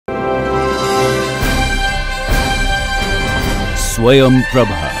Swayam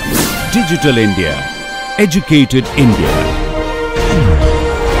Prabha. Digital India. Educated India.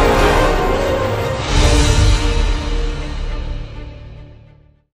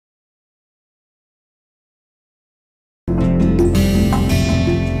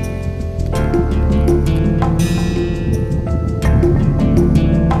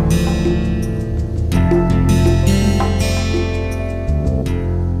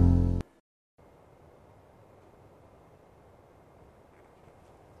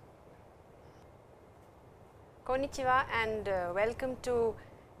 Konnichiwa and welcome to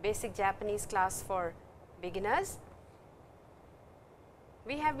Basic Japanese class for beginners.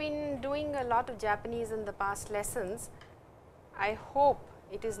 We have been doing a lot of Japanese in the past lessons. I hope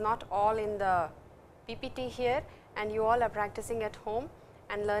it is not all in the PPT here and you all are practicing at home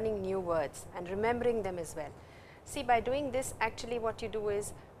and learning new words and remembering them as well. See, by doing this, actually what you do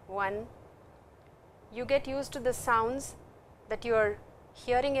is, one, you get used to the sounds that you are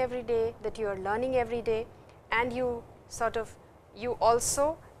hearing every day, that you are learning every day, and you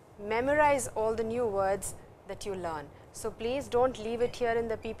also memorize all the new words that you learn. So, please do not leave it here in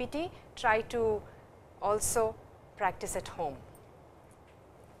the PPT, try to also practice at home.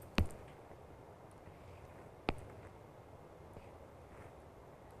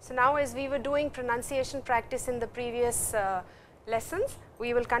 So, now as we were doing pronunciation practice in the previous lessons,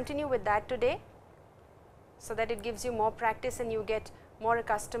 we will continue with that today, so that it gives you more practice and you get more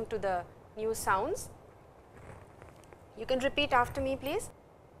accustomed to the new sounds. You can repeat after me, please.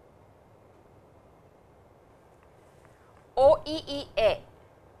 O I I E,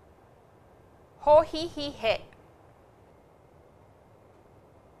 ho hi hi he,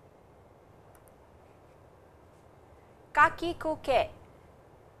 ka ki ku ke,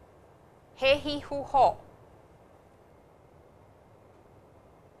 he hi hu ho,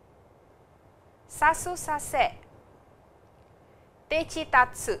 sa su sa se, te chi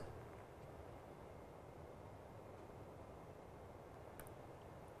tatsu,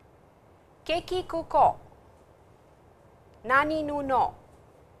 Keki kuko, nani nu no,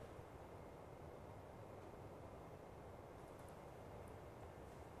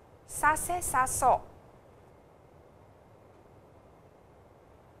 sase saso,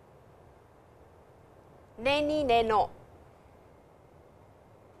 neni ne no,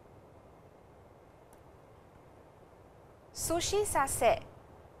 sushi sase,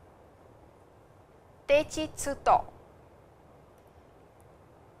 techi tsuto,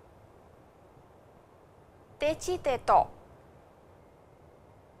 techi teto,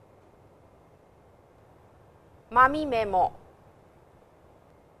 mami memo,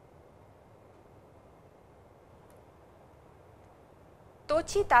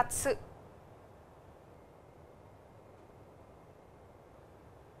 tochi tatsu,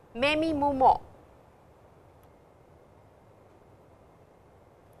 memi mumo,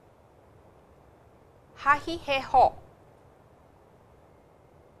 hahi he ho,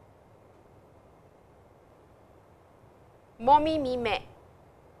 momi mime,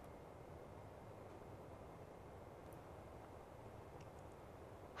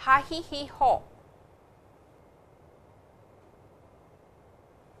 ha hi hi ho,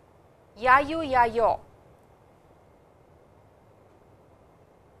 yayu yayo,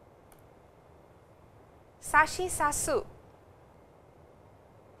 sashi sasu,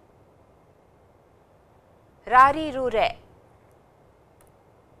 rari rure,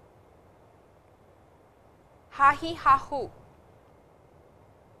 hahi hahu,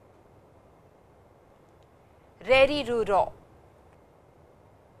 reri ruro.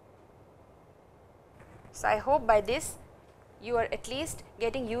 So, I hope by this you are at least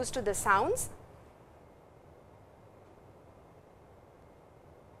getting used to the sounds.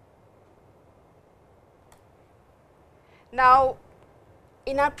 Now,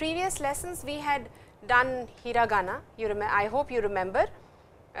 in our previous lessons we had done hiragana, I hope you remember.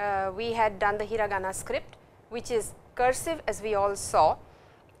 We had done the hiragana script, which is cursive, as we all saw,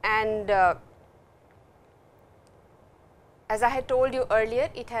 and as I had told you earlier,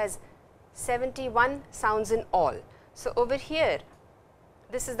 it has 71 sounds in all. So, over here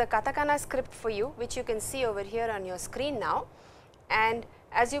this is the katakana script for you, which you can see over here on your screen now, and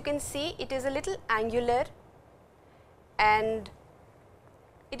as you can see, it is a little angular and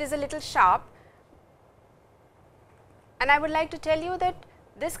it is a little sharp, and I would like to tell you that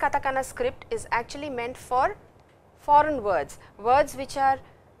this katakana script is actually meant for foreign words, words which are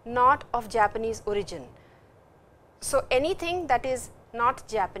not of Japanese origin. So, anything that is not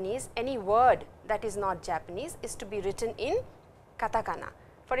Japanese, any word that is not Japanese is to be written in katakana.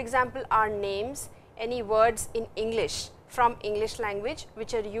 For example, our names, any words in English, from English language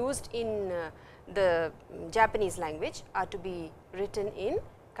which are used in the Japanese language are to be written in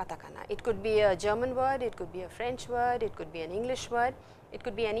katakana. It could be a German word, it could be a French word, it could be an English word, it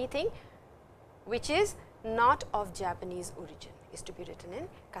could be anything which is not of Japanese origin is to be written in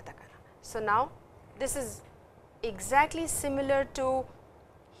katakana. So, now this is exactly similar to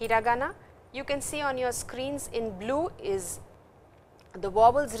hiragana. You can see on your screens in blue is the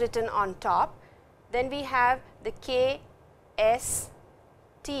vowels written on top. Then we have the K, S,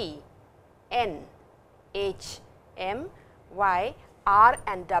 T, N, H, M, Y, R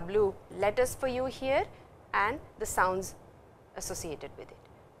and W letters for you here and the sounds associated with it.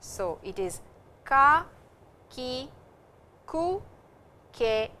 So, it is ka, ki, ku,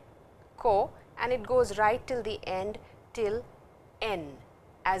 ke, ko, and it goes right till the end till N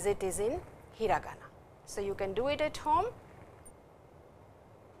as it is in hiragana. So, you can do it at home.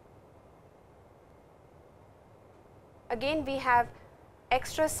 Again we have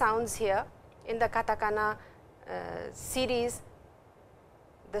extra sounds here in the katakana series,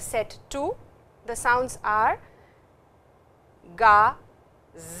 the set 2. The sounds are ga,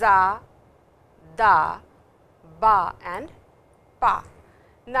 za, da, ba and pa.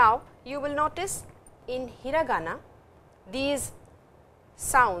 Now, you will notice in hiragana these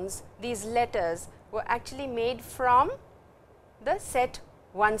sounds, these letters were actually made from the set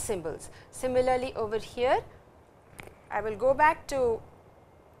 1 symbols. Similarly, over here I will go back to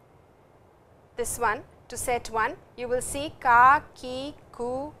this one, to set 1, you will see ka, ki,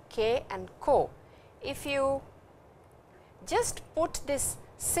 ku, ke and ko. If you just put this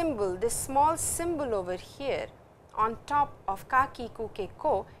symbol, this small symbol over here on top of ka, ki, ku, ke,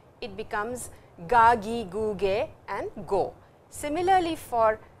 ko, it becomes ga, gi, gu, ge and go. Similarly,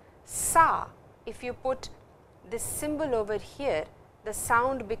 for sa, if you put this symbol over here, the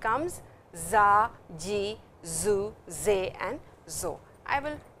sound becomes za, ji, zu, ze and zo. I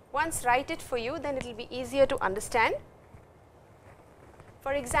will once write it for you, then it will be easier to understand.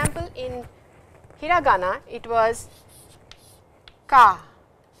 For example, in hiragana it was ka,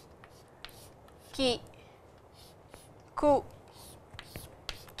 ki, ku,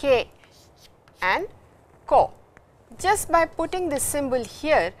 ke and ko. Just by putting this symbol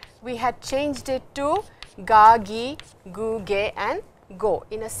here, we had changed it to ga, gi, gu, ge and go.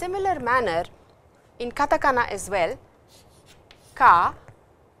 In a similar manner, in katakana as well, ka,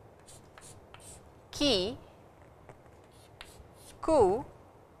 ki, ku,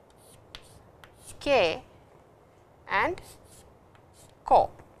 ke and ko.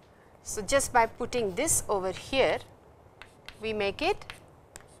 So, just by putting this over here, we make it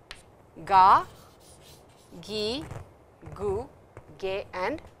ga, gi, gu, ge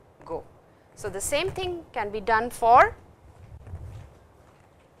and go. So, the same thing can be done for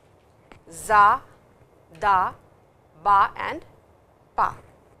za, da, ba and pa.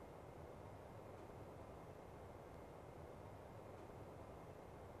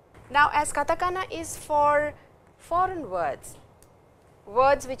 Now, as katakana is for foreign words,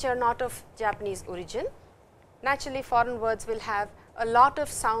 words which are not of Japanese origin, naturally foreign words will have a lot of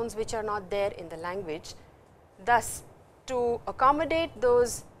sounds which are not there in the language. Thus, to accommodate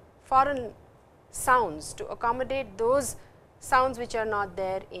those foreign sounds, to accommodate those sounds which are not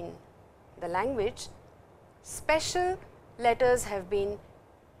there in the language, special letters have been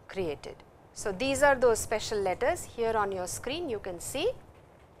created. So, these are those special letters. Here on your screen you can see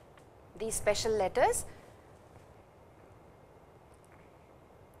these special letters.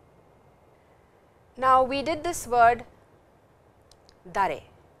 Now, we did this word dare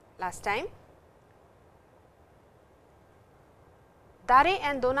last time. Dare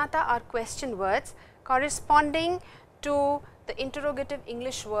and donata are question words corresponding to the interrogative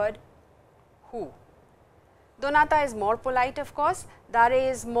English word who. Donata is more polite, of course, dare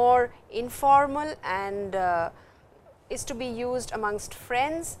is more informal and is to be used amongst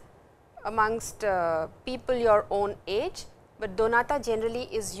friends, amongst people your own age, but donata generally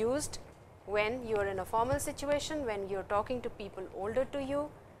is used when you are in a formal situation, when you are talking to people older to you,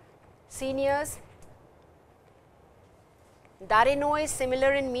 seniors. Dare no is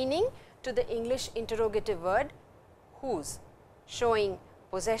similar in meaning to the English interrogative word whose, showing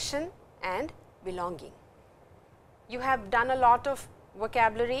possession and belonging. You have done a lot of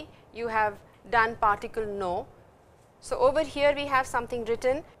vocabulary, you have done particle no. So, over here we have something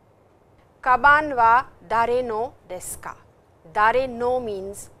written, kaban wa dare no desu ka. Dare no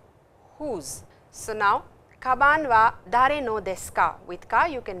means whose. So, now kaban wa dare no desu ka, with ka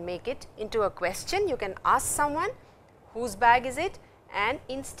you can make it into a question, you can ask someone whose bag is it, and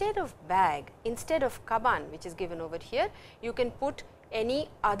instead of bag, instead of kaban which is given over here, you can put any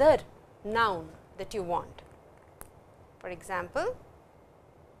other noun that you want. For example,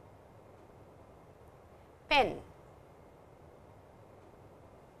 pen,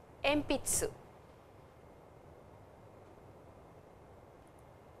 enpitsu,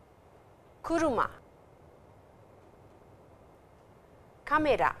 kuruma,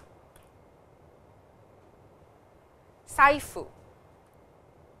 camera, saifu,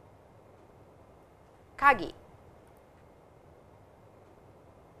 kagi.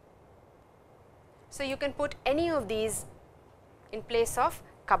 So, you can put any of these in place of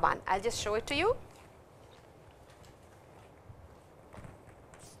kaban. I will just show it to you.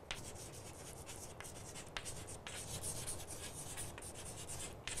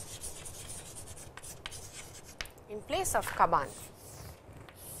 In place of kaban,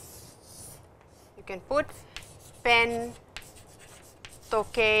 you can put pen,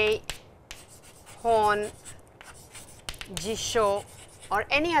 tokei, hon, jisho or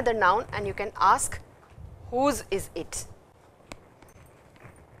any other noun, and you can ask whose is it.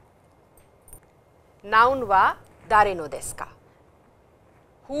 Noun wa dare no desu ka?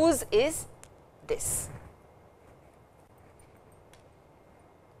 Whose is this?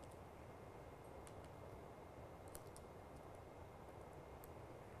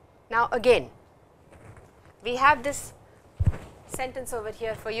 Now, again we have this sentence over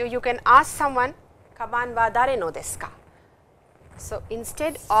here for you. You can ask someone, kaban wa dare no desu ka? So,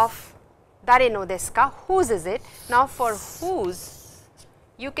 instead of dare no desu ka, whose is it? Now, for whose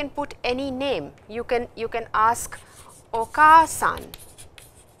you can put any name. You can ask oka-san.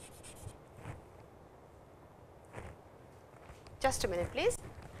 Just a minute please.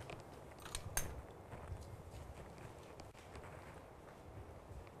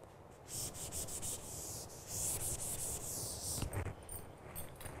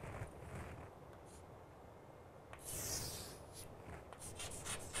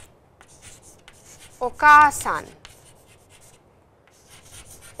 Oka-san,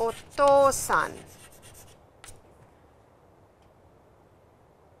 oto-san,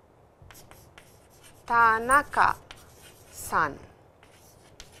 Tanaka-san,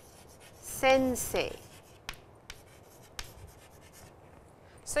 sensei.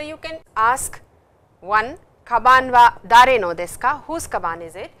 So, you can ask one, kaban wa dare no desu ka? Whose kaban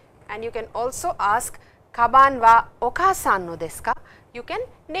is it? And you can also ask, kaban wa oka-san no desu ka? You can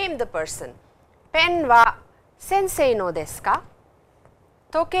name the person. Pen wa sensei no desu ka?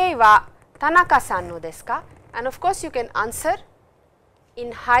 Tokei wa Tanaka-san no desu ka? And of course, you can answer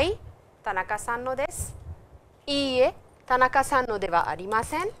in hai, Tanaka-san no desu, iie, Tanaka-san no de wa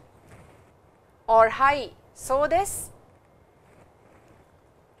arimasen, or hai, so desu,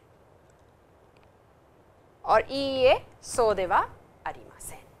 or iie, so de wa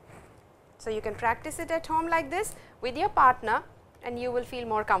arimasen. So, you can practice it at home like this with your partner and you will feel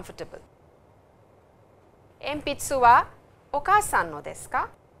more comfortable. Enpitsu wa oka-san no desu ka?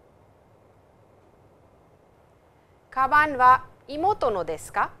 Kaban wa imoto no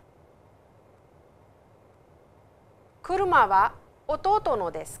desu ka? Kuruma wa ototo no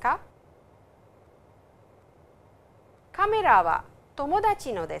desu ka? Kamera wa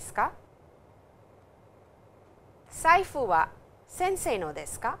tomodachi no desu ka? Saifu wa sensei no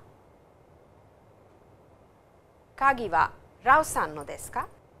desu ka? Kagi wa Rao-san no desu ka?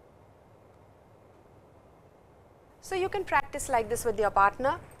 So, you can practice like this with your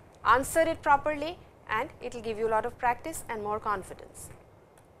partner, answer it properly and it will give you a lot of practice and more confidence.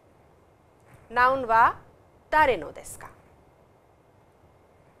 Noun wa dare no desu ka?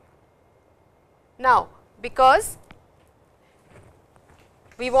 Now, because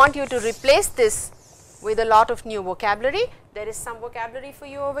we want you to replace this with a lot of new vocabulary, there is some vocabulary for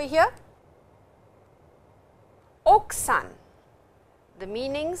you over here. Okusan, the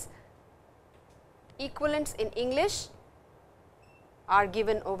meanings equivalents in English are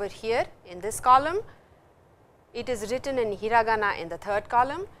given over here in this column. It is written in hiragana in the third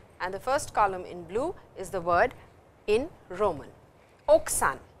column and the first column in blue is the word in Roman.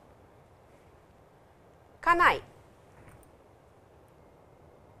 Okusan, kanai,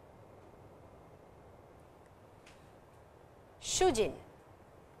 shujin,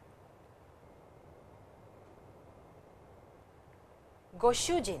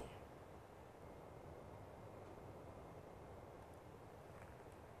 goshujin,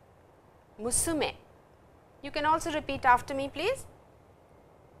 musume. You can also repeat after me please.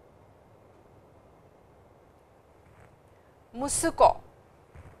 Musuko,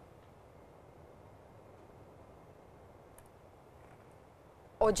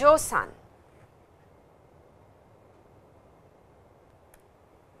 ojo-san,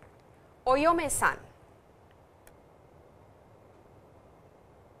 oyome-san,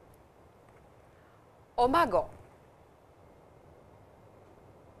 omago,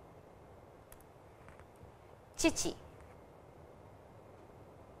 chichi.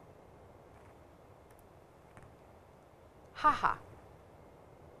 Haha.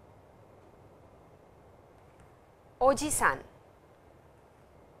 Oji-san.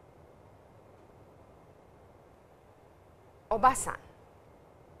 Oba-san.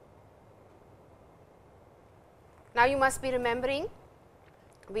 Now you must be remembering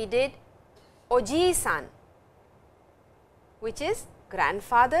we did Oji-san, which is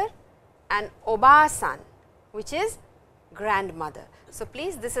grandfather, and Oba-san, which is grandmother. So,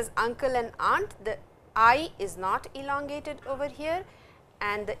 please, this is uncle and aunt. The I is not elongated over here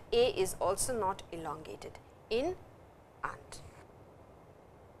and the A is also not elongated in aunt.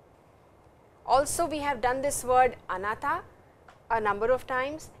 Also, we have done this word anata a number of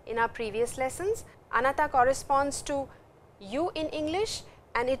times in our previous lessons. Anata corresponds to you in English,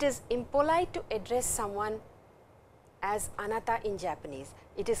 and it is impolite to address someone as anata in Japanese.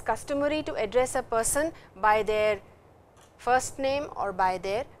 It is customary to address a person by their first name or by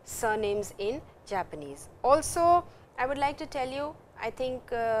their surnames in Japanese. Also, I would like to tell you, I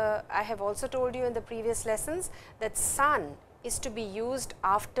think I have also told you in the previous lessons that san is to be used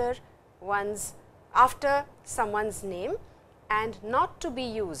after someone's name and not to be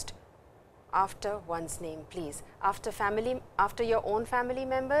used after one's name, please. After your own family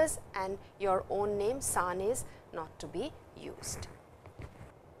members and your own name, san is not to be used.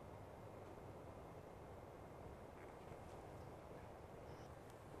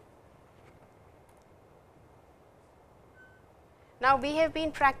 Now, we have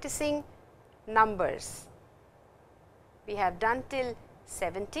been practicing numbers. We have done till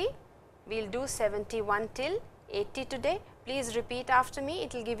 70, we will do 71 till 80 today. Please repeat after me,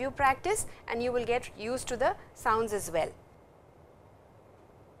 it will give you practice and you will get used to the sounds as well.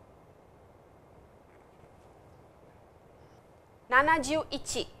 Nanaju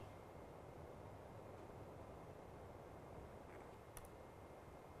ichi.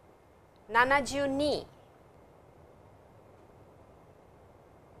 Nanaju ni.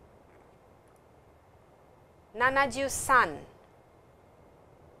 Nanaju-san.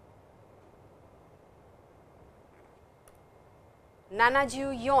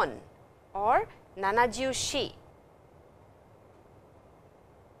 Nanaju-yon or Nanaju-shi.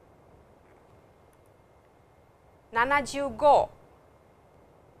 Nanaju-go.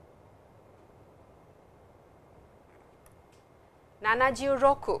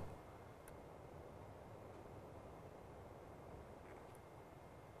 Nanaju-roku.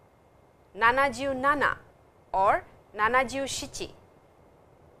 Nanaju-nana or Nanaju-shichi.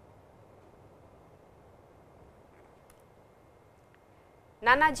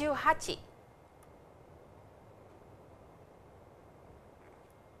 Nanaju-hachi.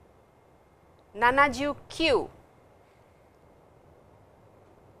 Nanaju-kyu.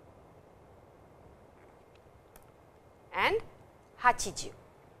 And Hachiju.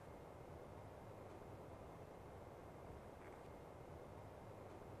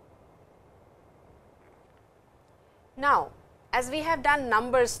 Now, as we have done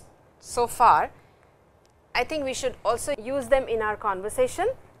numbers so far, I think we should also use them in our conversation.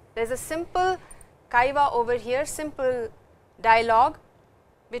 There is a simple kaiwa over here, simple dialogue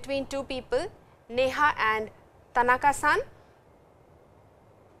between two people, Neha and Tanaka-san.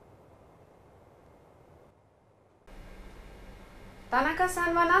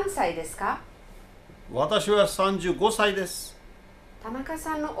 Tanaka-san wa nansai desu ka? Watashi wa 35 歳です。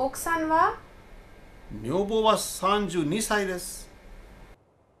Tanaka-san no okusan wa? 女房は32歳です。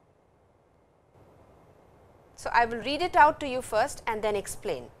So, I will read it out to you first and then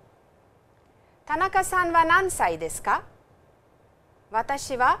explain. Tanaka-san wa nansai desu ka?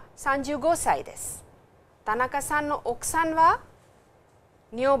 Watashi wa 35 歳です。Tanaka-san no okusan wa?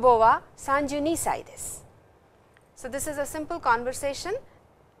 女房は32歳です。So, this is a simple conversation.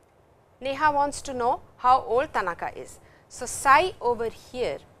 Neha wants to know how old Tanaka is. So, sai over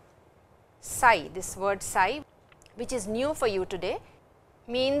here, sai, this word sai, which is new for you today,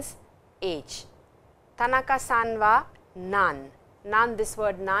 means age. Tanaka-san wa nan. Nan, this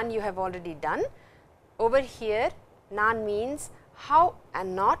word nan you have already done. Over here, nan means how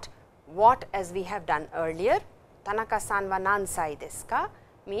and not what, as we have done earlier. Tanaka-san wa nansai desu ka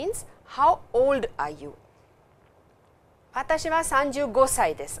means how old are you. Watashi wa 35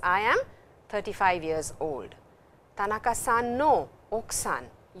 歳です。I am 35 years old. Tanaka-san no okusan,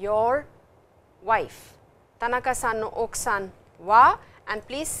 your wife. Tanaka-san no okusan wa, and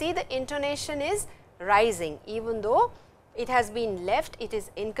please see the intonation is rising, even though it has been left, it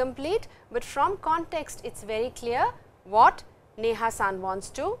is incomplete, but from context it is very clear what Neha-san wants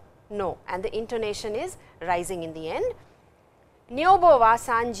to know, and the intonation is rising in the end. Nyobo wa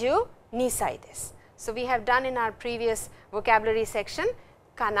 32 歳です。So, we have done in our previous vocabulary section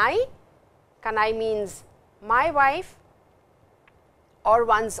kanai. Kanai means my wife or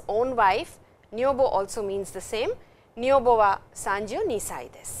one's own wife. Nyobo also means the same. Nyobo wa 32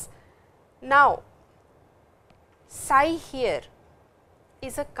 歳です. Now, sai here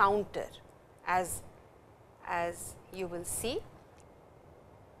is a counter, as you will see.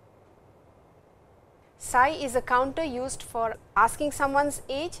 Sai is a counter used for asking someone's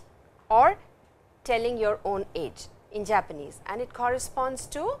age or telling your own age in Japanese, and it corresponds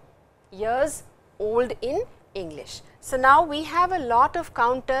to years old in English. So, now we have a lot of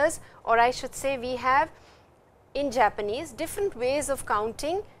counters, or I should say we have in Japanese different ways of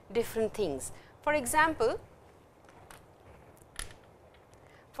counting different things. For example,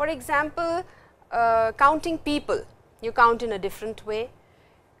 counting people, you count in a different way.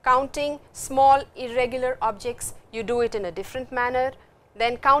 Counting small irregular objects, you do it in a different manner.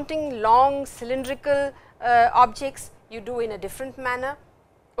 Then counting long cylindrical objects, you do in a different manner.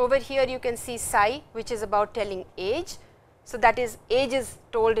 Over here you can see sai, which is about telling age. So, that is age is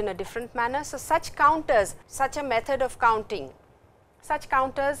told in a different manner. So, such counters, such a method of counting, such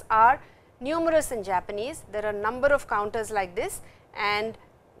counters are numerous in Japanese. There are a number of counters like this, and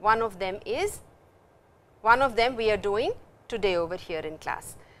one of them we are doing today over here in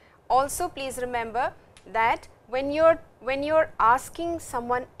class. Also, please remember that when you are asking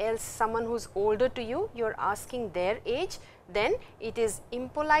someone else, someone who is older to you, you are asking their age, then it is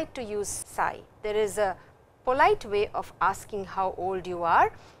impolite to use sai. There is a polite way of asking how old you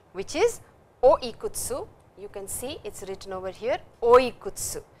are, which is oikutsu. You can see it is written over here,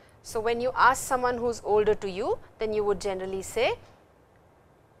 oikutsu. So, when you ask someone who is older to you, then you would generally say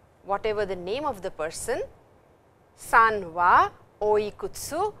whatever the name of the person, san wa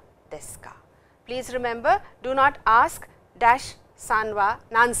oikutsu desu ka. Please remember, do not ask dash san wa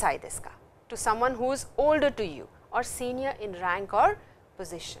nansai desu ka to someone who is older to you or senior in rank or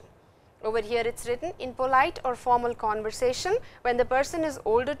position. Over here it is written, in polite or formal conversation, when the person is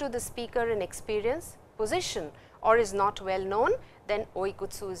older to the speaker in experience, position or is not well known, then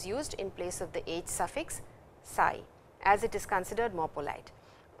oikutsu is used in place of the age suffix sai, as it is considered more polite.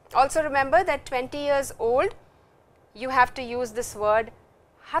 Also remember that 20 years old, you have to use this word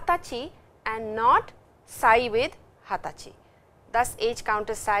hatachi and not sai with hatachi. Thus, age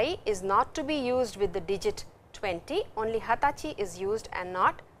counter sai is not to be used with the digit 20, only hatachi is used and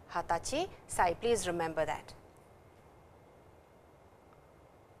not hatachi sai. Please remember that.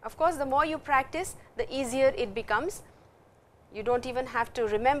 Of course, the more you practice, the easier it becomes. You do not even have to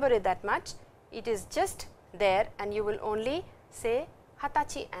remember it that much. It is just there, and you will only say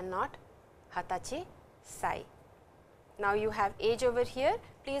hatachi and not hatachi sai. Now, you have age over here.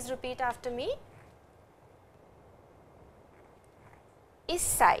 Please repeat after me.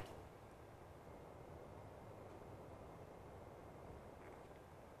 Issai,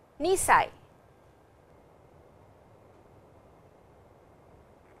 nisai,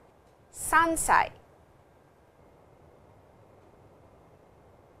 sansai,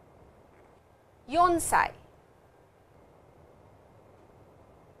 yonsai,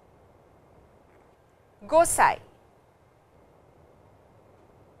 gosai,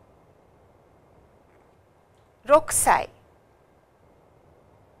 rokusai,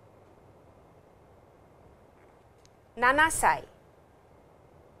 nanasai,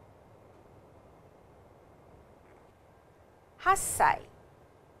 hassai,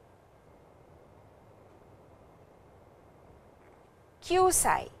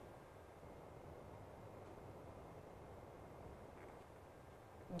 kyusai,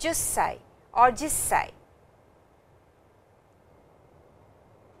 jussai or jissai,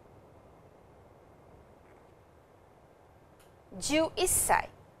 juissai,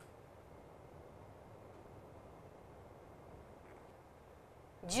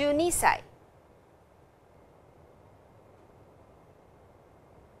 junisai,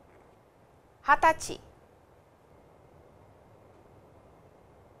 hatachi,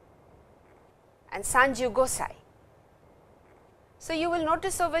 and 35 So, you will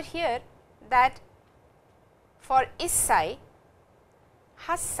notice over here that for issai,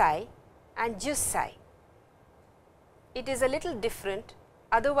 hassai and jussai, it is a little different.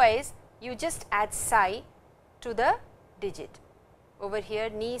 Otherwise, you just add sai to the digit. Over here,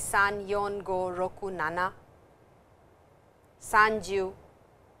 ni, san, yon, go, roku, nana, sanju,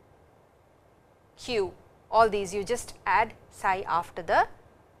 q, all these you just add sai after the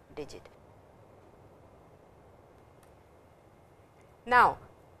digit. Now,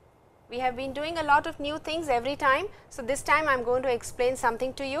 we have been doing a lot of new things every time. So, this time I am going to explain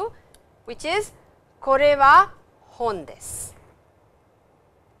something to you, which is kore wa hon desu.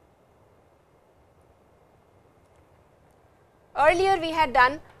 Earlier we had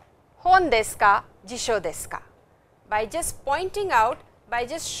done hon desu ka, jisho desu ka. By just pointing out, by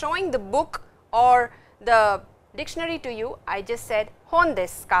just showing the book or the dictionary to you, I just said hon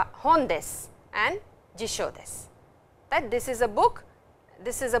desu ka, hon desu and jisho desu. That this is a book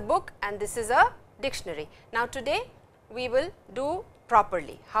and this is a dictionary. Now today we will do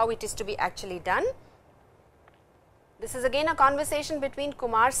properly how it is to be actually done. This is again a conversation between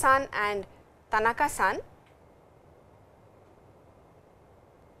Kumar-san and Tanaka-san.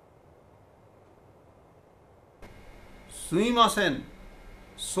 Sumimasen,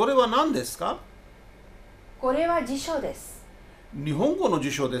 それは何ですか？これは辞書です。日本語の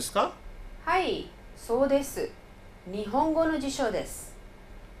辞書ですか？はい、そうです。日本語の辞書です。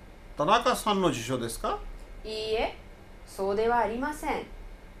田中さんの辞書ですか？いいえ、そうではありません。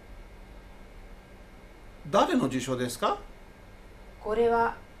誰の辞書ですか？これ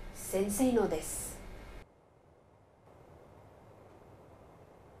は先生のです。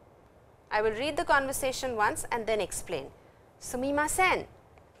I will read the conversation once and then explain. すみません。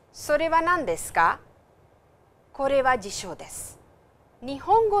それは何ですか？これは辞書です。日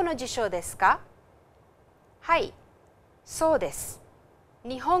本語の辞書ですか？はい、そうです。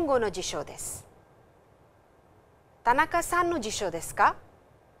日本語の辞書です。田中さんの辞書ですか？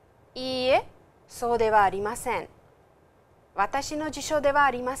いいえ、そうではありません。私の辞書では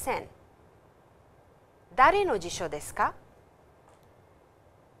ありません。誰の辞書ですか？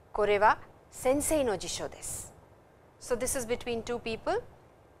これは先生の辞書です。So this is between two people.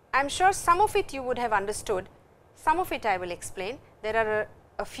 I am sure some of it you would have understood. Some of it I will explain. There are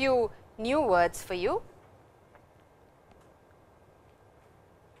a few new words for you.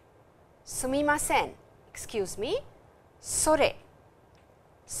 すみません。Excuse me. それ。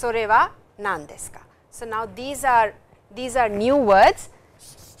それは何ですか？ So now these are new words.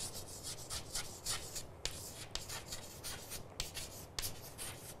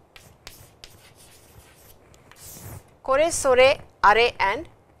 Kore, sore, are and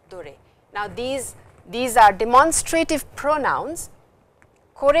dore. Now these are demonstrative pronouns.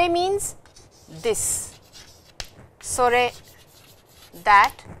 Kore means this, sore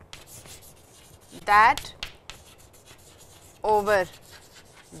that, over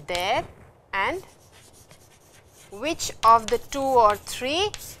there, and which of the two or three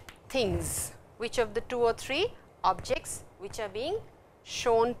things, which of the two or three objects which are being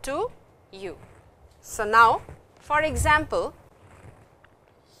shown to you. So now for example,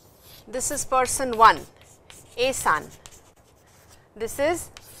 this is person 1, A-san. This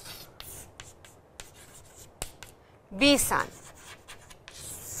is B-san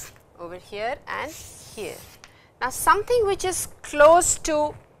over here and here. Now something which is close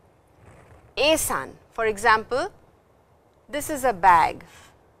to A-san, for example, this is a bag.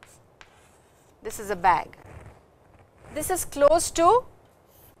 This is a bag. This is close to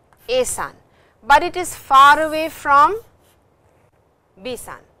A-san, but it is far away from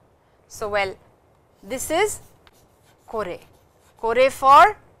B-san. So, well, this is kore, kore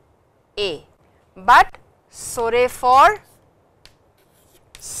for A, but sore for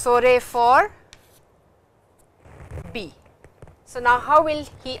B. So, now how will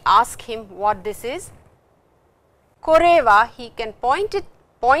he ask him what this is? Kore wa, he can point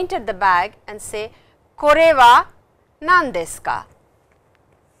at the bag and say, kore wa nan desu ka?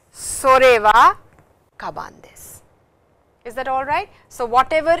 Sore wa kaban desu. Is that all right? So,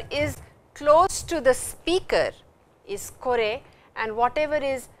 whatever is close to the speaker is kore and whatever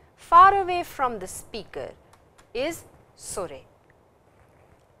is far away from the speaker is sore.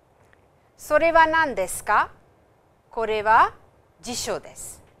 Sore wa nan desu ka? Kore wa jisho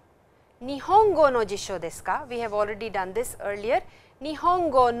desu. Nihongo no jisho desu ka? We have already done this earlier.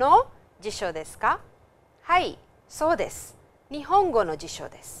 Nihongo no jisho desu ka? Hai, so desu. Nihongo no jisho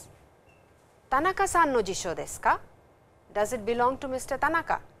desu. Tanaka-san no jisho desu ka? Does it belong to Mr.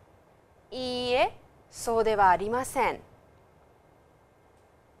 Tanaka? Iie, so de wa arimasen.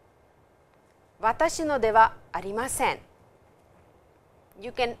 Watashi no de wa arimasen.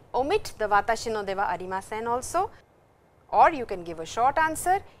 You can omit the watashi no de wa arimasen also, or you can give a short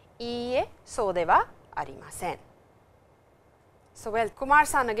answer, iie, so de wa arimasen. So, well,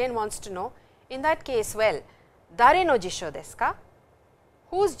 Kumar-san again wants to know, in that case, well, dare no jisho desu ka?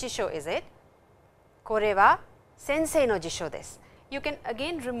 Whose jisho is it? Kore wa sensei no jisho desu. You can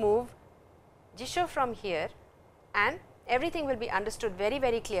again remove jisho from here and everything will be understood very,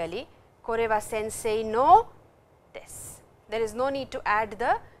 very clearly. Kore wa sensei no desu. There is no need to add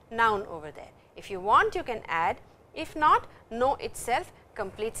the noun over there. If you want, you can add. If not, no itself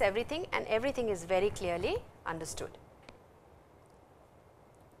completes everything and everything is very clearly understood.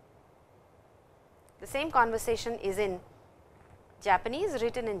 The same conversation is in Japanese,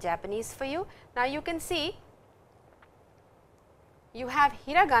 written in Japanese for you. Now, you can see you have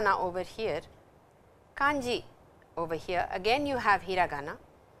hiragana over here, kanji over here, again you have hiragana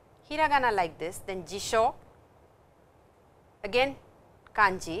like this, then jisho, again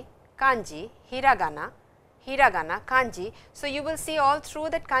kanji, kanji, hiragana, hiragana, kanji. So, you will see all through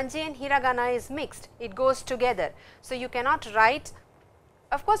that kanji and hiragana is mixed, it goes together. So, you cannot write,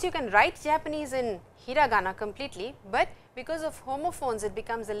 of course, you can write Japanese in hiragana completely, but because of homophones it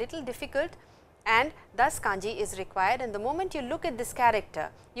becomes a little difficult, and thus kanji is required. And the moment you look at this character,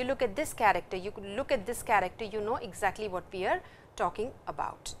 you look at this character, you could look at this character, you know exactly what we are talking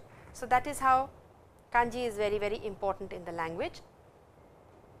about. So, that is how kanji is very, very important in the language.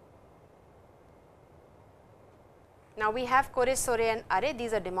 Now, we have kore, sore and are.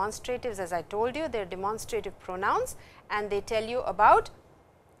 These are demonstratives, as I told you, they are demonstrative pronouns and they tell you about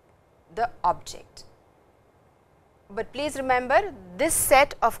the object. But please remember, this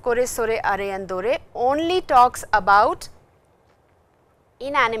set of kore, sore, are and dore only talks about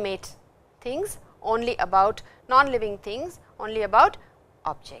inanimate things, only about non-living things, only about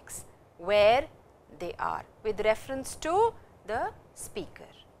objects, where they are with reference to the speaker.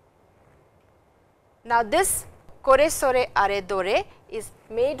 Now, this kore, sore, are, dore is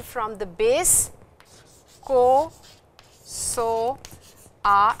made from the base ko, so,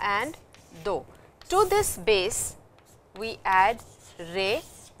 a and do. To this base we add re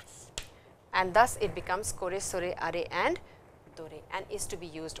and thus it becomes kore, sore, are and dore, and is to be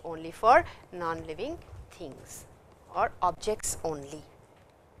used only for non-living things or objects only.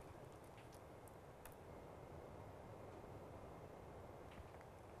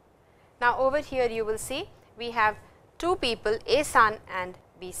 Now, over here you will see we have two people, A-san and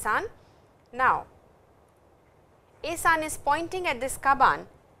B-san. Now, A-san is pointing at this kaban,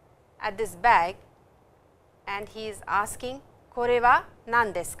 at this bag, and he is asking kore wa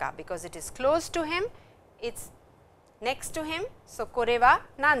nan desu ka, because it is close to him, it is next to him. So, kore wa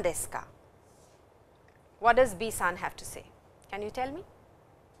nan desu ka. What does B-san have to say? Can you tell me?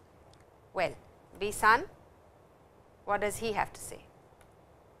 Well, B-san, what does he have to say?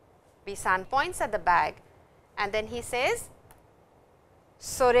 B-san points at the bag and then he says,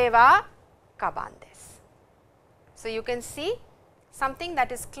 sore wa kaban desu. So, you can see something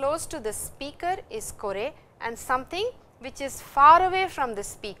that is close to the speaker is kore and something which is far away from the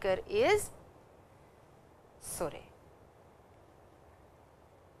speaker is sore.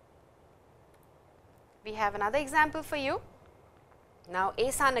 We have another example for you. Now,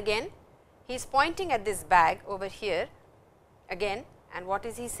 A-san again, he is pointing at this bag over here again, and what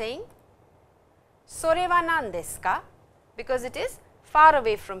is he saying? Sore wa nan desu ka, because it is far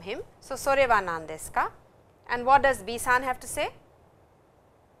away from him. So, sore wa nan desu ka, and what does B-san have to say?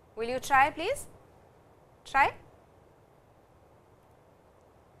 Will you try, please? Try.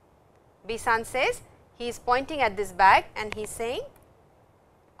 B-san says, he is pointing at this bag and he is saying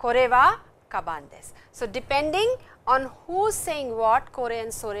kore wa kaban desu. So, depending on who is saying what, kore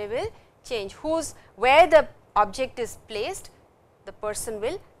and sore will change. Where the object is placed, the person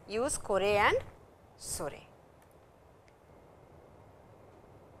will use kore and sore.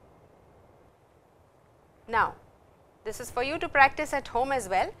 Now, this is for you to practice at home as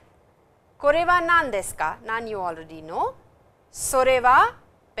well. Kore wa nan desu ka, nan you already know. Sore wa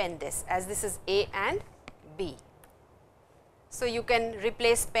pen desu, as this is A and B. So, you can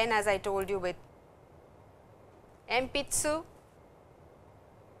replace pen, as I told you, with empitsu,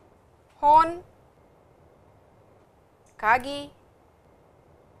 hon, kagi,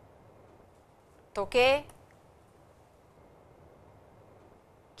 toke,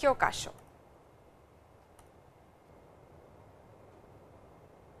 kyokasho.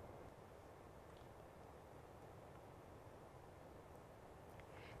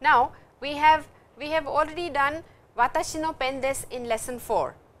 Now, we have already done watashi no pen desu in lesson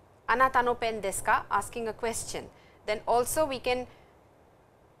 4, anata no pen desu ka, asking a question. Then also we can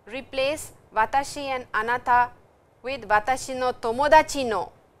replace watashi and anata with watashi no tomodachi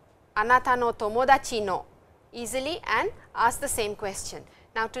no, anata no tomodachi no easily and ask the same question.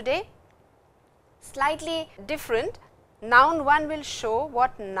 Now, today slightly different, noun 1 will show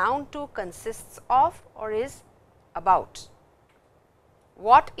what noun 2 consists of or is about,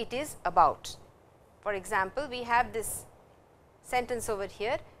 what it is about. For example, we have this sentence over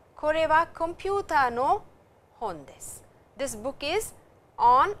here, kore wa computer no hon desu. This book is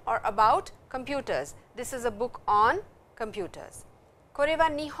on or about computers. This is a book on computers. Kore wa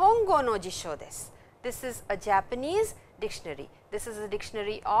nihongo no jisho desu. This is a Japanese dictionary. This is a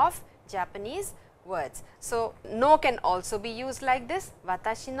dictionary of Japanese words. So, no can also be used like this,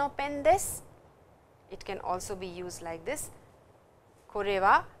 watashi no pen desu. It can also be used like this, kore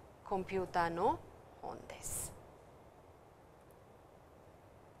wa computer no hon desu.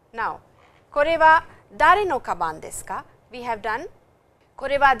 Now, kore wa dare no kaban desu ka? We have done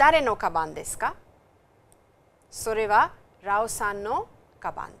kore wa dare no kaban desu ka? Sore wa Rao-san no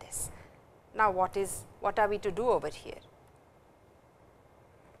kaban desu. Now, what are we to do over here?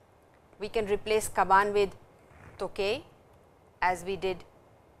 We can replace kaban with tokei as we did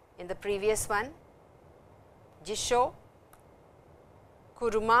in the previous one, jisho,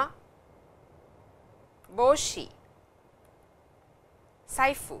 kuruma, boshi,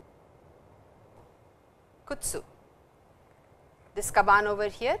 saifu, kutsu. This kaban over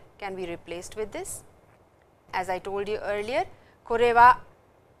here can be replaced with this. As I told you earlier, kore wa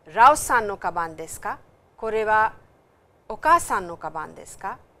Rao-san no kaban desu ka? Kore wa oka-san no kaban desu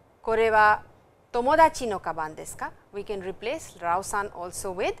ka? Kore wa tomodachi no kaban desu ka? We can replace Rao-san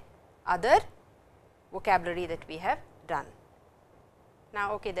also with other vocabulary that we have done.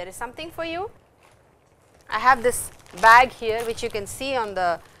 Now, okay, there is something for you. I have this bag here which you can see on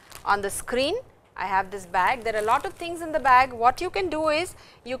the screen. I have this bag. There are a lot of things in the bag. What you can do is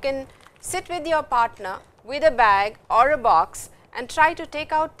you can sit with your partner with a bag or a box and try to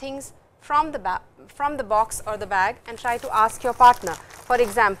take out things from the box or the bag and try to ask your partner. For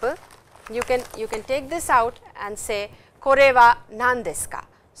example, you can take this out and say kore wa nan desu ka?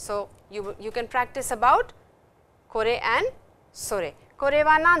 So, you can practice about kore and sore. Kore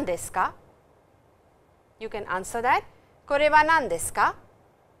wa nan desu ka? You can answer that. Kore wa nan desu ka?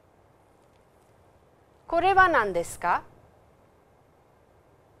 Kore wa nan desu ka?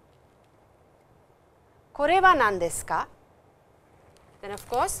 Kore wa nan desu ka? Then of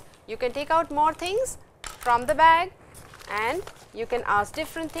course, you can take out more things from the bag and you can ask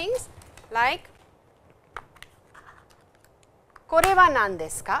different things like kore wa nan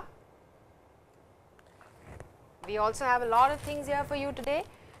desu ka? We also have a lot of things here for you today.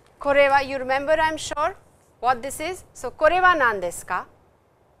 Kore wa, you remember, I am sure what this is. So, kore wa nan desu ka?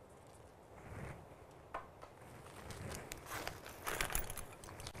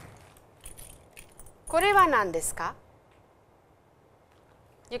 Kore wa nan desu ka?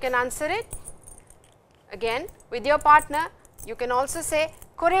 You can answer it again with your partner. You can also say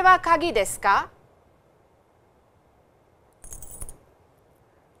kore wa kagi desu ka?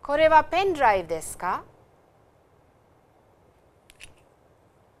 Kore wa pen drive desu ka?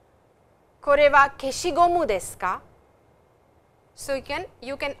 Kore wa keshigomu desu ka? So,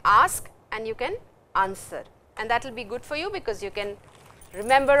 you can ask and you can answer, and that will be good for you because you can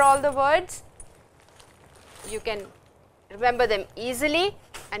remember all the words, you can remember them easily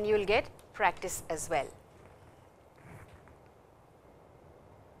and you will get practice as well.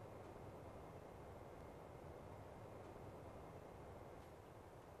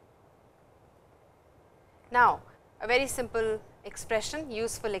 Now, a very simple expression,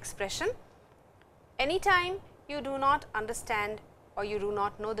 useful expression. Anytime you do not understand or you do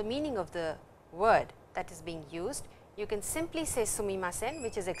not know the meaning of the word that is being used, you can simply say sumimasen,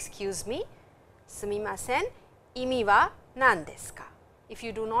 which is excuse me. Sumimasen, imi wa nan desu ka? If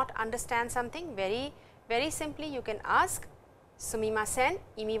you do not understand something, very simply you can ask sumimasen,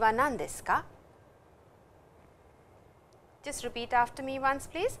 imi wa nan desu ka? Just repeat after me once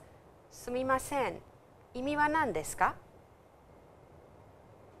please. Sumimasen, imi wa nan desu ka?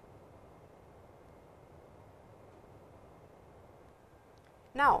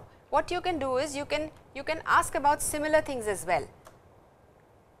 Now, what you can do is you can ask about similar things as well.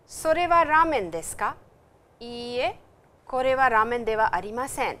 Sore wa ramen desu ka? Iie, kore wa ramen de wa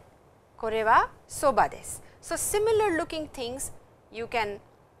arimasen. Kore wa soba desu. So, similar looking things you can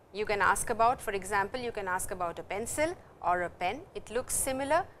ask about. For example, you can ask about a pencil or a pen. It looks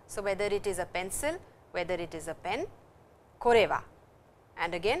similar. So, whether it is a pencil, whether it is a pen, kore wa,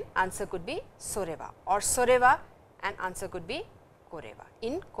 and again answer could be sore wa, or sore wa and answer could be kore wa,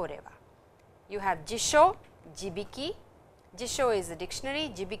 in kore wa. You have jisho, jibiki. Jisho is a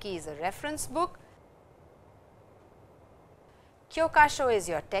dictionary, jibiki is a reference book. Kyokasho is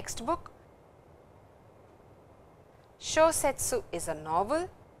your textbook. Shousetsu is a novel.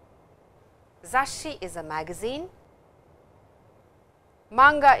 Zashi is a magazine.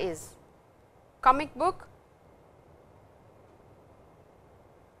 Manga is comic book.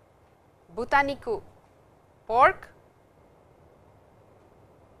 Butaniku, pork.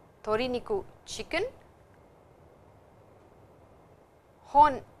 Toriniku, chicken.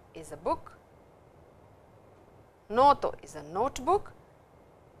 Hon is a book. Noto is a notebook.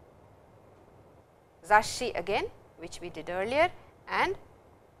 Zashi again, which we did earlier, and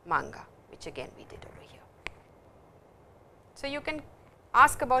manga, which again we did over here. So, you can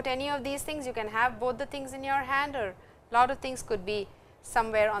ask about any of these things. You can have both the things in your hand, or lot of things could be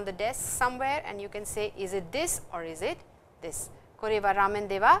somewhere on the desk somewhere, and you can say, is it this or is it this? Kore wa ramen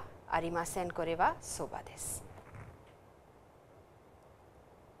de wa arimasen, kore wa soba desu.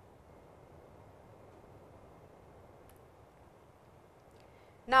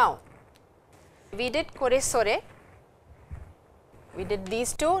 Now, we did kore sore, we did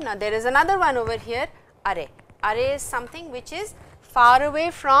these two. Now, there is another one over here, are. Are is something which is far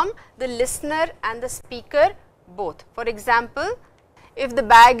away from the listener and the speaker both. For example, if the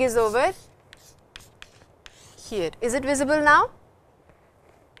bag is over here, is it visible now?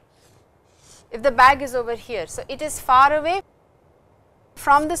 If the bag is over here, so it is far away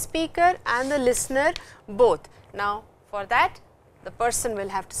from the speaker and the listener both. Now, for that the person will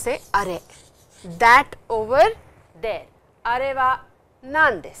have to say are, that over there. Are wa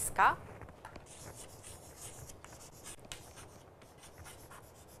nan desu ka?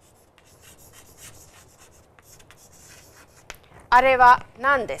 Are wa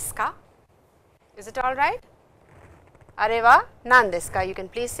nan desu ka? Is it all right? Are wa nan desu ka? You can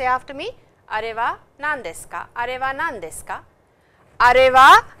please say after me. Are wa nan desu ka? Are wa nan desu ka? Are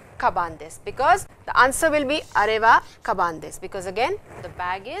wa kaban desu, because the answer will be are wa kaban desu, because again the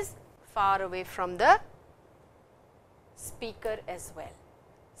bag is far away from the speaker as well.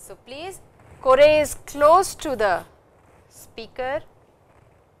 So, please, kore is close to the speaker,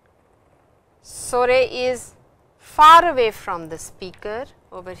 sore is far away from the speaker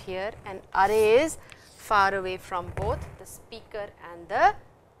over here, and are is far away from both the speaker and the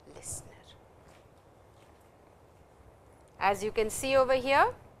listener. As you can see over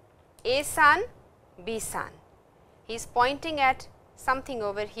here, A-san, B-san, he is pointing at something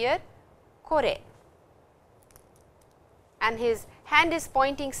over here, kore, and his hand is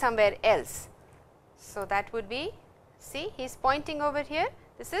pointing somewhere else. So, that would be, see, he is pointing over here,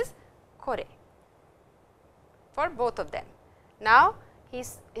 this is kore for both of them. Now,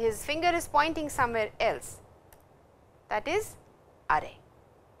 his finger is pointing somewhere else, that is are.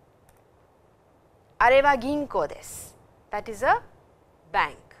 Are wa ginko desu, that is a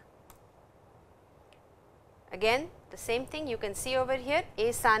bank. Again the same thing you can see over here,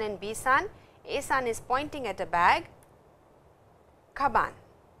 A-san and B-san. A-san is pointing at a bag, kaban.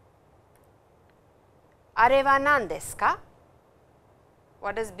 Are wa nan desu ka?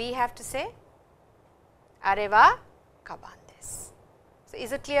 What does B have to say? Are wa kaban desu. So,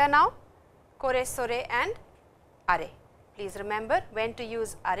 is it clear now? Kore, sore and are. Please remember when to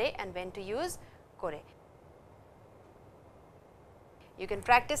use are and when to use kore. You can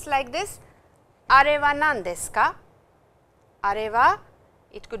practice like this. Are wa nan desu ka? Are wa,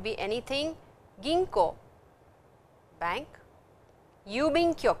 it could be anything, ginko, bank,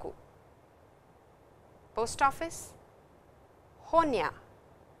 yubin kyoku, post office, honya,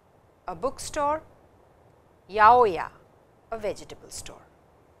 a bookstore, yaoya, a vegetable store.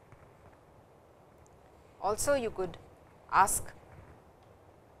 Also, you could ask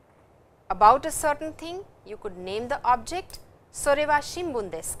about a certain thing, you could name the object, sore wa shinbun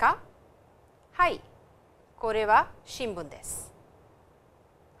desu ka? Hai, kore wa shinbun desu.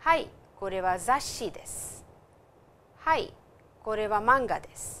 Hai, kore wa zasshi desu. Hai, kore wa manga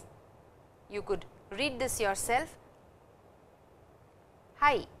desu. You could read this yourself.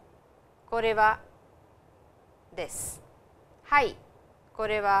 Hai, kore wa desu. Hai,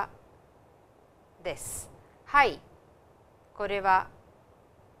 kore wa desu. Hai, kore wa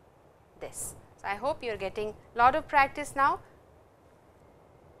desu. So, I hope you are getting lot of practice now.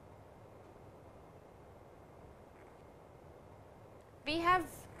 We have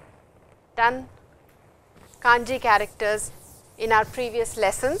done kanji characters in our previous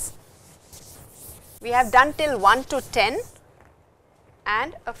lessons. We have done till 1 to 10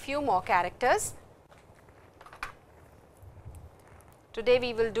 and a few more characters. Today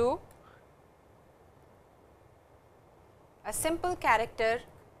we will do a simple character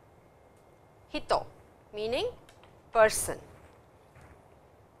hito, meaning person,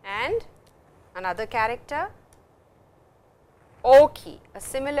 and another character oki, a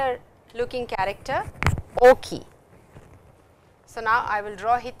similar looking character oki. So, now I will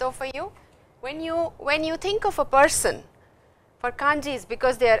draw hito for you. When you think of a person, for kanjis,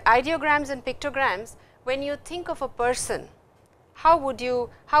 because they are ideograms and pictograms, when you think of a person, how would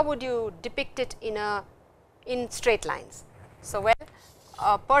you depict it in straight lines? So, well,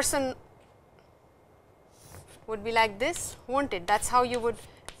 a person would be like this, won't it? That is how you would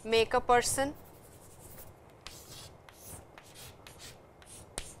make a person,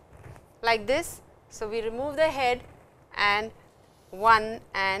 like this. So, we remove the head and 1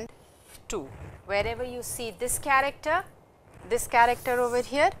 and 2. Wherever you see this character over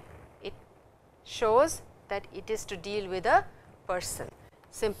here, it shows that it is to deal with a person.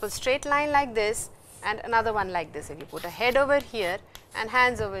 simple straight line like this and another one like this. If you put a head over here and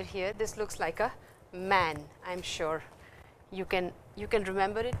hands over here, this looks like a man. I am sure you can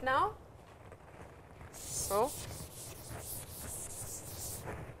remember it now. So,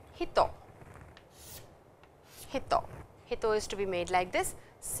 hito, hito, hito is to be made like this,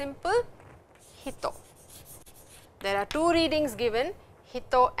 simple hito. There are two readings given,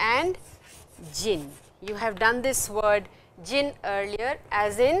 hito and jin. You have done this word jin earlier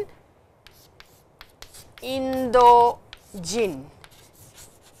as in Indo-jin,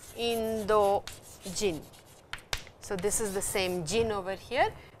 Indo-jin. So, this is the same jin over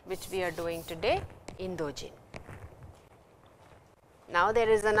here which we are doing today, Indo-jin. Now, there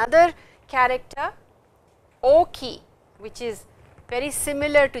is another character oki which is very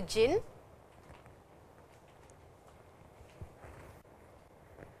similar to jin.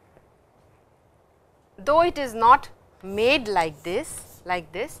 Though it is not made like this,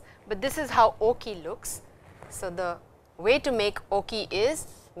 but this is how oki looks. So, the way to make oki is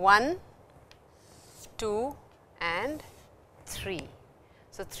 1, 2 and 3.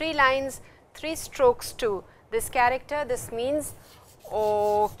 So, 3 lines, 3 strokes to this character. This means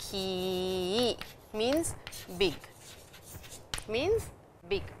oki, means big,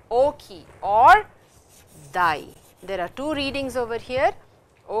 oki or dai. There are 2 readings over here,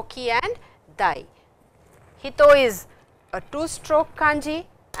 oki and dai. Hito is a 2-stroke kanji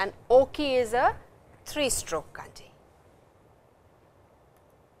and oki is a 3-stroke kanji.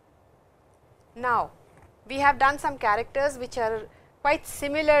 Now, we have done some characters which are quite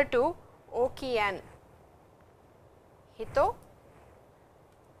similar to oki and hito.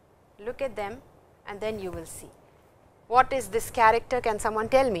 Look at them and then you will see. What is this character? Can someone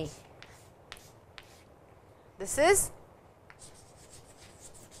tell me? This is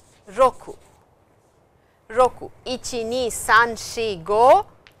roku. Roku, ichi, ni, san, shi, go,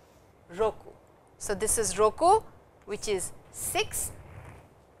 roku. So, this is roku which is 6.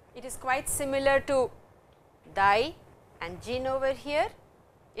 It is quite similar to dai and jin over here.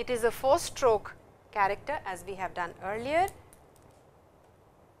 It is a 4-stroke character as we have done earlier.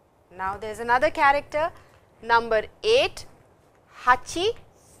 Now, there is another character number 8, hachi,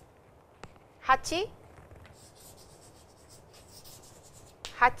 hachi,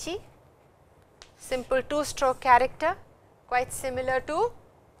 hachi, simple 2-stroke character quite similar to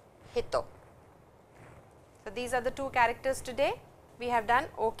hito. So, these are the 2 characters today. We have done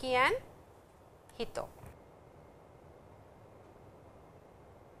oki and hito.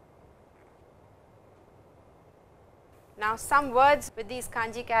 Now, some words with these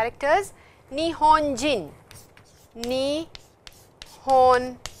kanji characters, Nihonjin, Nihonjin.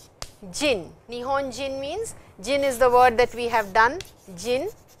 Nihonjin means, jin is the word that we have done, jin.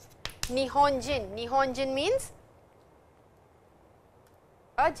 Nihonjin, Nihonjin means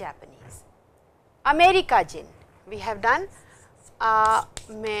a Japanese. America jin, we have done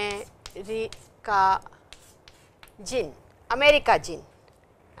America jin, America jin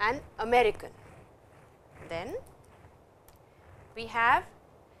and American. Then we have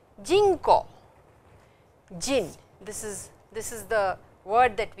jinko, jin, this is the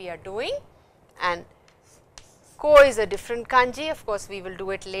word that we are doing, and ko is a different kanji, of course, we will do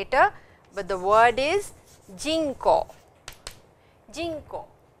it later, but the word is jinko, jinko,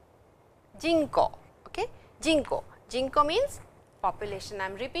 jinko, okay, jinko. Jinko means population. I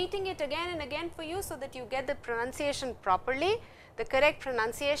am repeating it again and again for you so that you get the pronunciation properly, the correct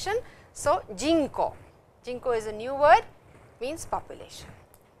pronunciation. So, jinko, jinko is a new word, means population.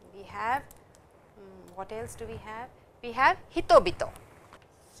 We have, what else do we have? We have hitobito,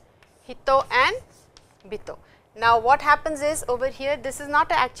 hito and bito. Now, what happens is over here, this is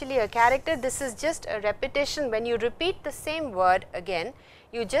not actually a character, this is just a repetition. When you repeat the same word again,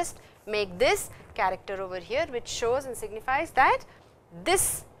 you just make this character over here which shows and signifies that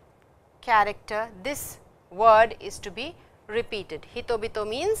this character, this word is to be repeated. Hitobito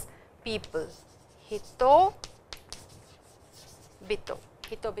means people, hitobito,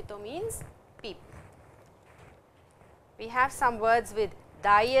 hitobito means people. We have some words with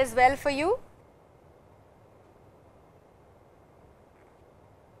dai as well for you.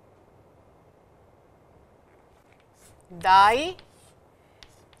 Dai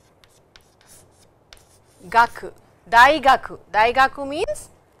gaku, daigaku, daigaku means,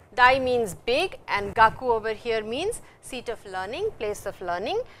 dai means big and gaku over here means seat of learning, place of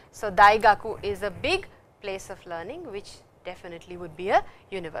learning. So, daigaku is a big place of learning which definitely would be a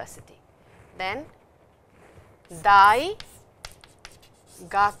university. Then dai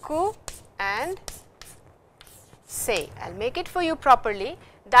gaku and sei, I will make it for you properly,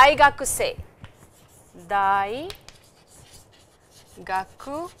 daigaku sei, dai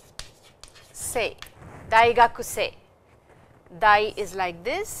gaku sei, daigaku sei. Dai is like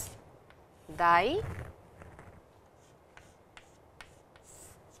this, dai,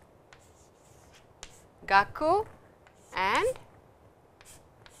 gaku and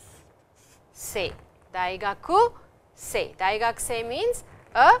sei, daigaku sei. Daigaku sei means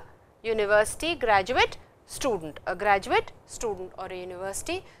a university graduate student, a graduate student or a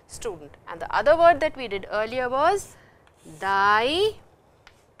university student. And the other word that we did earlier was dai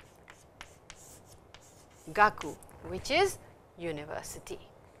gaku, which is university.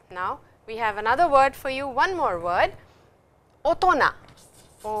 Now, we have another word for you, one more word, otona.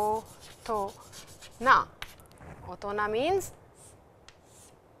 Otona. Otona means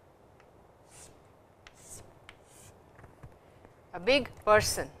a big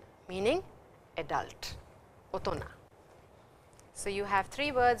person, meaning adult, otona. So, you have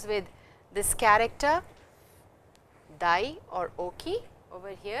three words with this character dai or oki over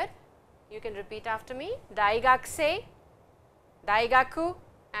here. You can repeat after me, daigakusei, daigaku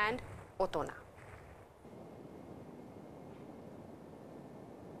and otona.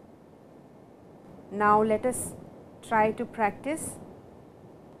 Now, let us try to practice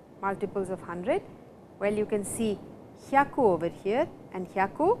multiples of 100. Well, you can see hyaku over here, and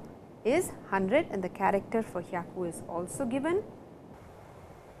hyaku is 100 and the character for hyaku is also given.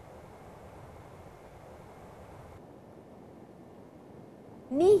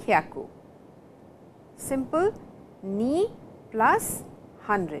 Ni hyaku, simple, ni plus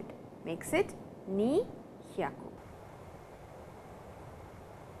 100 makes it ni hyaku.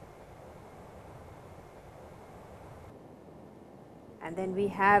 And then we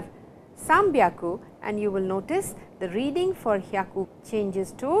have sambyaku, and you will notice the reading for hyaku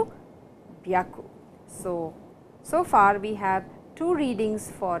changes to byaku. So far we have two readings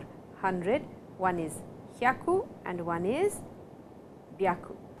for 100, one is hyaku and one is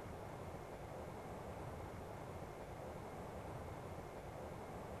byaku.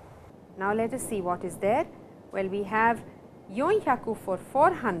 Now, let us see what is there. Well, we have yonhyaku for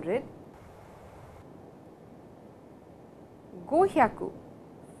 400, gohyaku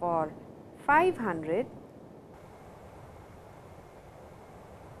for 500,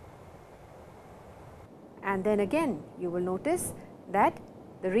 and then again you will notice that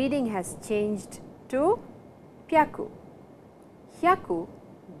the reading has changed to pyaku, hyaku,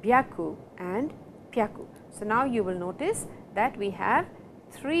 byaku and pyaku. So, now you will notice that we have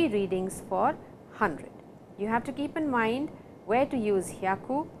three readings for 100. You have to keep in mind where to use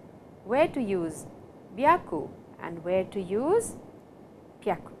hyaku, where to use byaku and where to use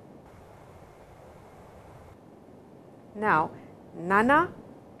pyaku. Now, nana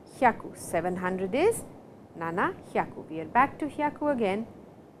hyaku, 700 is nana hyaku. We are back to hyaku again,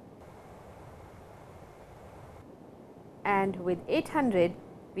 and with 800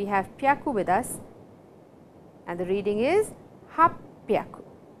 we have pyaku with us, and the reading is hapyaku.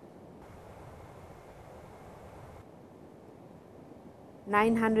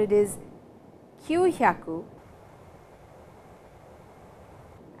 900 is kyuhyaku,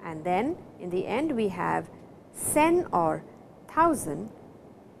 and then in the end we have sen or 1000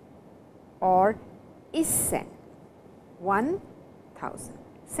 or isen, 1000.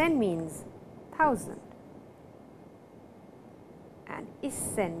 Sen means 1000 and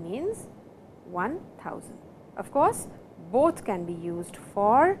isen means 1000. Of course, both can be used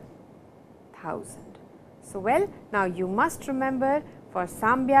for 1000. So, well, now you must remember for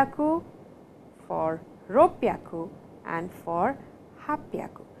sambyaku, for ropyaku and for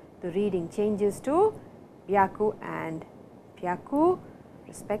hapyaku, the reading changes to byaku and pyaku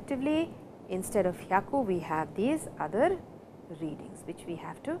respectively. Instead of hyaku, we have these other readings which we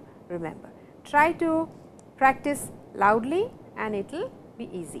have to remember. Try to practice loudly and it will be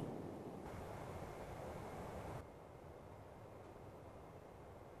easy.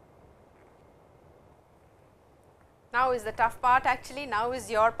 Now is the tough part, actually. Now is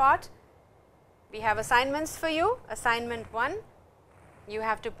your part. We have assignments for you. Assignment 1, you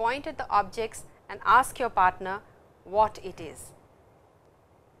have to point at the objects and ask your partner what it is.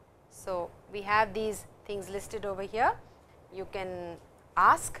 So, we have these things listed over here. You can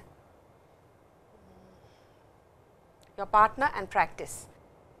ask your partner and practice.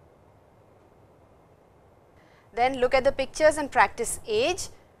 Then look at the pictures and practice age.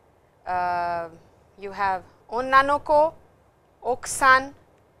 You have onnanoko, okusan,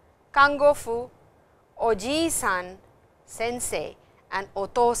 kangofu, oji-san, sensei and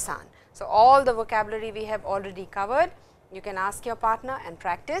oto-san. So, all the vocabulary we have already covered. You can ask your partner and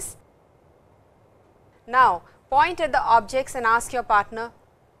practice. Now, point at the objects and ask your partner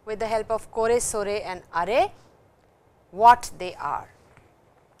with the help of kore, sore and are. what they are.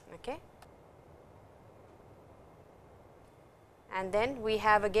 Okay. And then we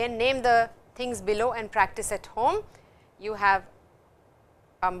have again name the things below and practice at home. You have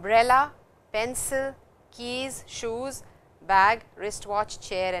umbrella, pencil, keys, shoes, bag, wristwatch,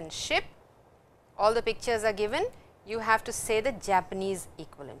 chair and ship. All the pictures are given. You have to say the Japanese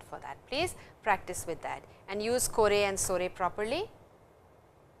equivalent for that. Please practice with that and use kore and sore properly.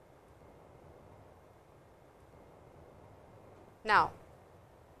 Now,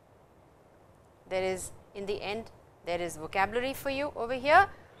 there is in the end there is vocabulary for you over here.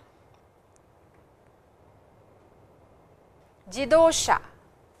 Jidosha,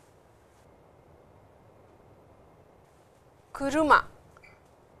 kuruma,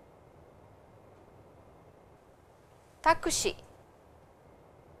 takushi,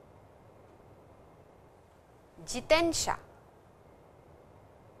 jitensha,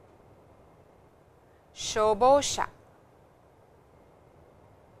 shobosha,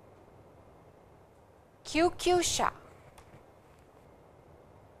 kyukyusha,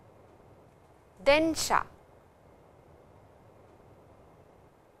 densha,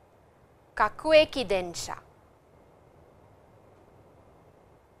 kakueki densha,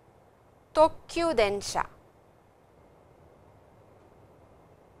 tokkyu densha,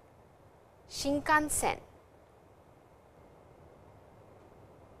 shinkansen,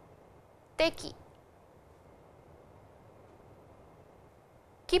 teki,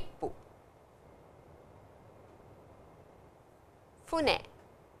 kippu, fune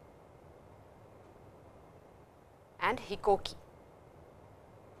and hikoki.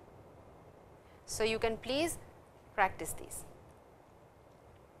 So, you can please practice these.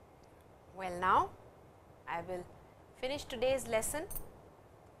 Well, now I will finish today's lesson.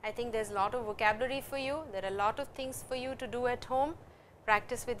 I think there is a lot of vocabulary for you, there are a lot of things for you to do at home,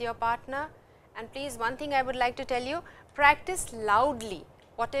 practice with your partner, and please one thing I would like to tell you, practice loudly.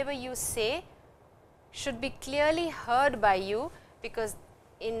 Whatever you say should be clearly heard by you, because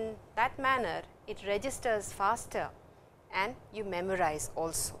in that manner it registers faster and you memorize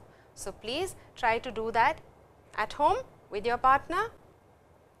also. So, please try to do that at home with your partner.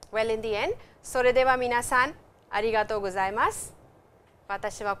 Well, in the end, sore dewa minasan, arigatou gozaimasu.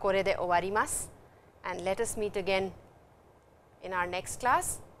 Watashi wa kore de owarimasu, and let us meet again in our next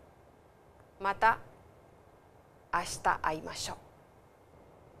class. Mata ashita aimashou.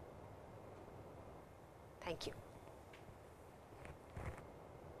 Thank you.